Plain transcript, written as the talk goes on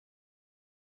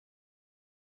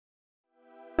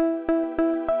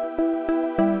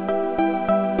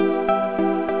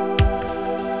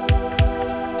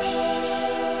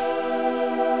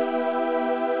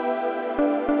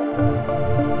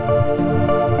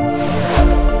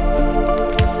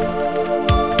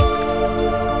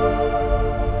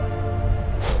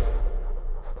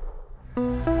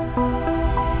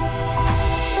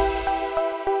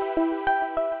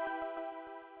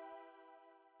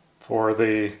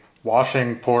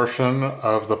washing portion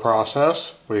of the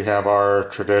process, we have our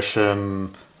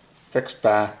tradition fixed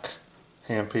back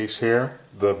handpiece here.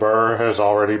 The burr has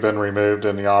already been removed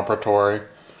in the operatory,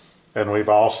 and we've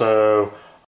also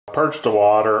purged the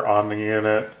water on the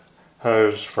unit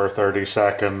hose for 30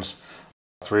 seconds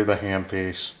through the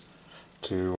handpiece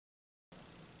to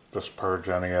just purge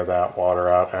any of that water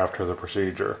out after the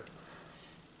procedure.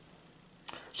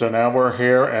 So now we're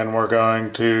here and we're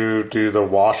going to do the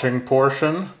washing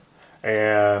portion,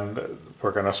 and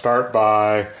we're going to start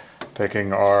by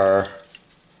taking our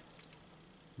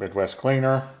Midwest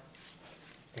cleaner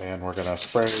and we're going to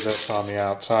spray this on the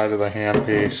outside of the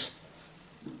handpiece.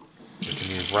 You can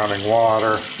use running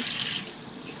water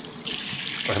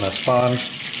and a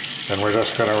sponge, and we're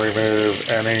just going to remove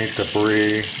any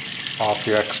debris off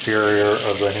the exterior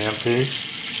of the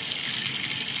handpiece.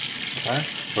 Okay.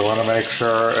 We want to make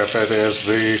sure, if it is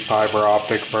the fiber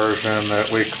optic version,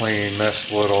 that we clean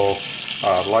this little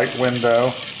light window.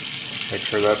 Make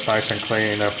sure that's nice and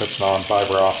clean. If it's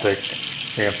non-fiber optic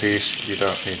handpiece, you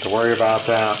don't need to worry about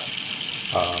that.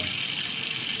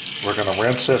 We're going to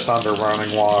rinse this under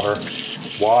running water.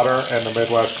 Water and the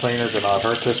Midwest cleaner do not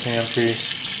hurt this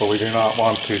handpiece, but we do not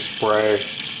want to spray,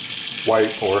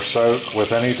 wipe, or soak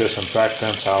with any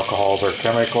disinfectants, alcohols, or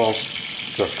chemicals.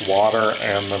 Just water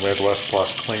and the Midwest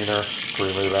Plus cleaner to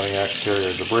remove any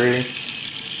exterior debris.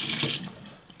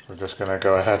 We're just going to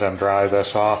go ahead and dry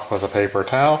this off with a paper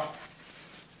towel,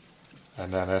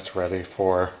 and then it's ready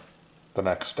for the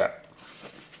next step.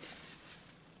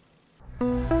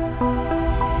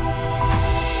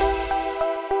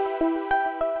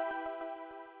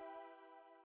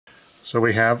 So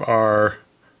we have our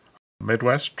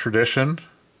Midwest Tradition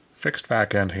fixed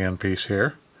back end handpiece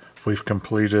here. We've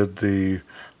completed the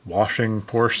washing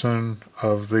portion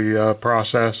of the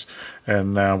process,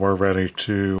 and now we're ready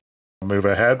to move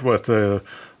ahead with the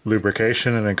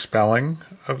lubrication and expelling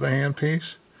of the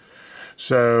handpiece.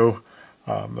 So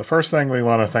the first thing we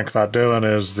want to think about doing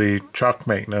is the chuck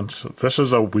maintenance. This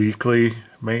is a weekly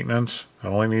maintenance. It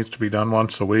only needs to be done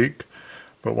once a week,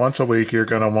 but once a week you're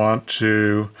going to want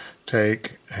to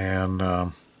take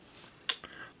and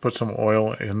put some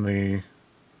oil in the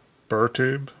burr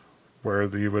tube where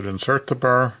you would insert the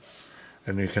burr,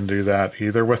 and you can do that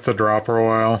either with the dropper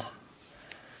oil,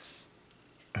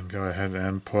 and go ahead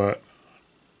and put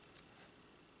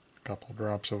a couple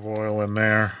drops of oil in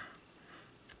there,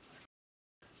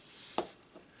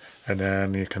 and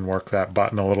then you can work that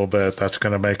button a little bit. That's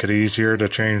going to make it easier to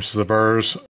change the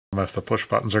burrs. If the push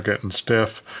buttons are getting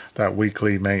stiff, that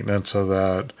weekly maintenance of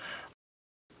that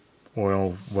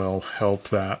oil will help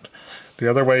that. The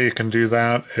other way you can do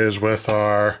that is with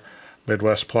our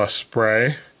Midwest Plus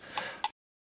spray.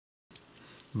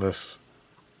 This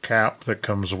cap that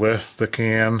comes with the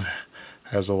can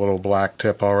has a little black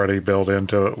tip already built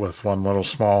into it with one little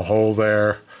small hole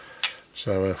there.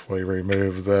 So if we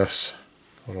remove this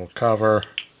little cover,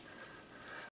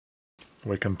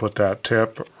 we can put that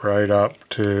tip right up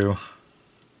to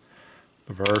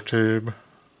the burr tube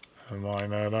and line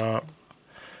that up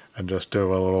and just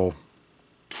do a little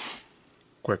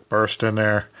quick burst in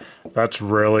there. That's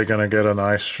really going to get a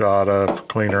nice shot of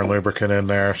cleaner and lubricant in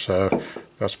there, so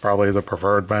that's probably the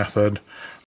preferred method.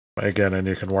 Again, and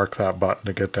you can work that button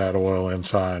to get that oil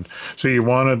inside. So you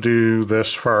want to do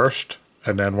this first,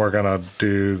 and then we're going to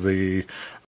do the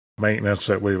maintenance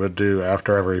that we would do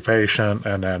after every patient,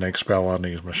 and then expel on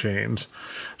these machines.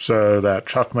 So that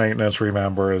chuck maintenance,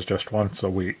 remember, is just once a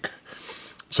week.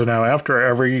 So now after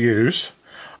every use,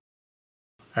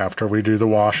 after we do the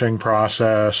washing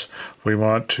process, we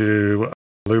want to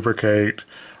lubricate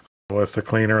with the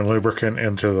cleaner and lubricant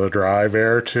into the drive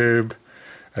air tube.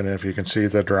 And if you can see,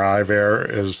 the drive air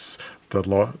is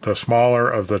the smaller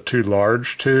of the two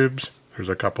large tubes. There's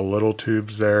a couple little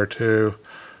tubes there too,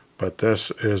 but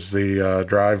this is the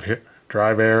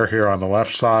drive air here on the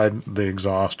left side. The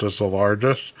exhaust is the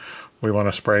largest. We want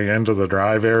to spray into the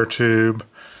drive air tube.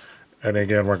 And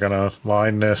again, we're going to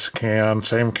line this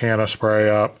same can of spray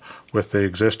up with the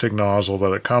existing nozzle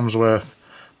that it comes with.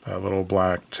 That little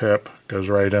black tip goes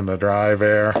right in the drive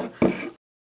air.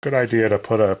 Good idea to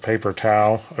put a paper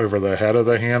towel over the head of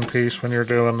the handpiece when you're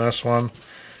doing this one.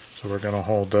 So we're going to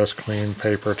hold this clean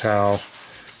paper towel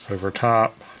over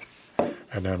top,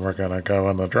 and then we're going to go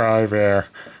in the drive air,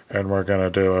 and we're going to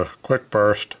do a quick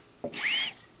burst.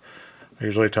 I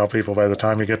usually tell people, by the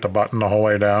time you get the button the whole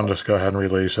way down, just go ahead and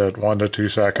release it. 1 to 2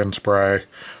 second spray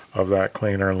of that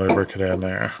cleaner and lubricant in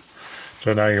there.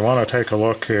 So now you want to take a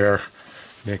look here.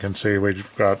 You can see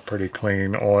we've got pretty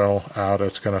clean oil out.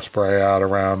 It's going to spray out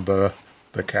around the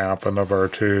cap and the burr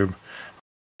tube.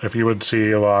 If you would see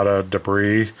a lot of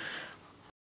debris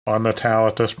on the towel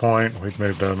at this point. We've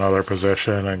moved to another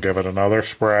position and give it another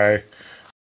spray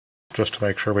just to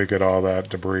make sure we get all that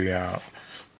debris out.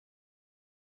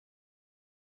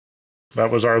 That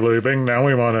was our lubing. Now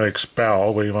we want to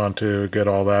expel. We want to get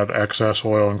all that excess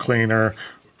oil and cleaner,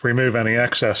 remove any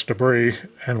excess debris,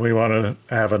 and we want to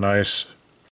have a nice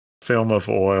film of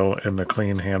oil in the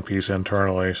clean handpiece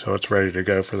internally so it's ready to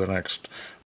go for the next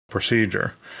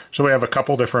procedure. So we have a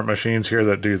couple different machines here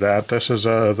that do that. This is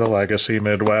the Legacy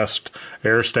Midwest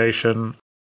Air Station.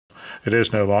 It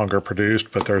is no longer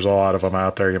produced, but there's a lot of them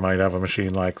out there. You might have a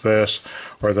machine like this,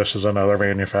 or this is another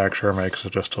manufacturer, makes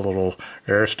it just a little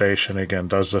air station. Again,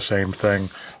 does the same thing.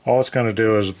 All it's going to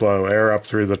do is blow air up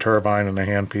through the turbine and the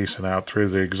handpiece and out through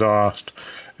the exhaust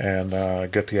and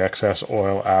get the excess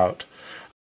oil out.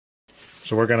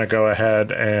 So we're going to go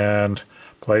ahead and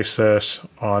place this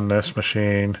on this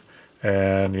machine,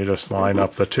 and you just line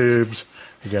up the tubes.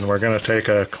 Again, we're going to take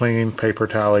a clean paper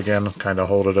towel again, kind of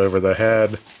hold it over the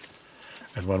head.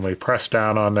 And when we press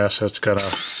down on this, it's going to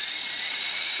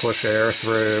push air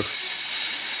through.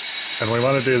 And we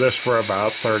want to do this for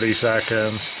about 30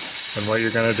 seconds. And what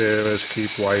you're going to do is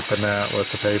keep wiping that with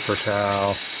the paper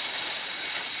towel.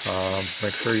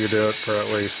 Make sure you do it for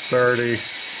at least 30.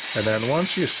 And then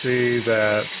once you see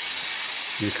that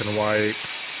you can wipe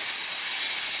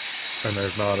and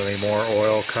there's not any more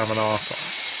oil coming off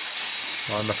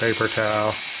on the paper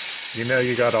towel, you know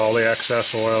you got all the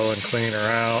excess oil and cleaner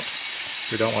out.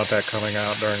 We don't want that coming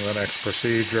out during the next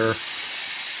procedure.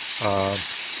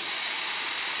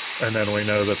 And then we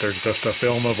know that there's just a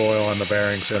film of oil on the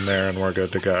bearings in there and we're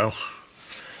good to go.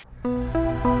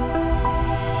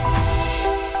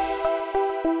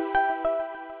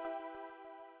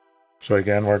 So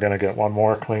again, we're going to get one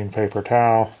more clean paper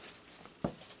towel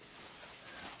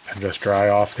and just dry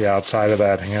off the outside of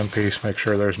that handpiece. Make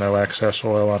sure there's no excess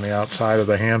oil on the outside of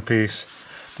the handpiece.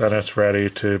 Then it's ready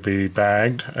to be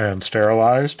bagged and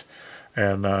sterilized.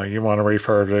 And you want to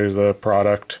refer to the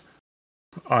product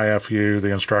IFU,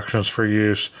 the instructions for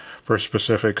use, for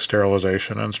specific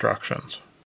sterilization instructions.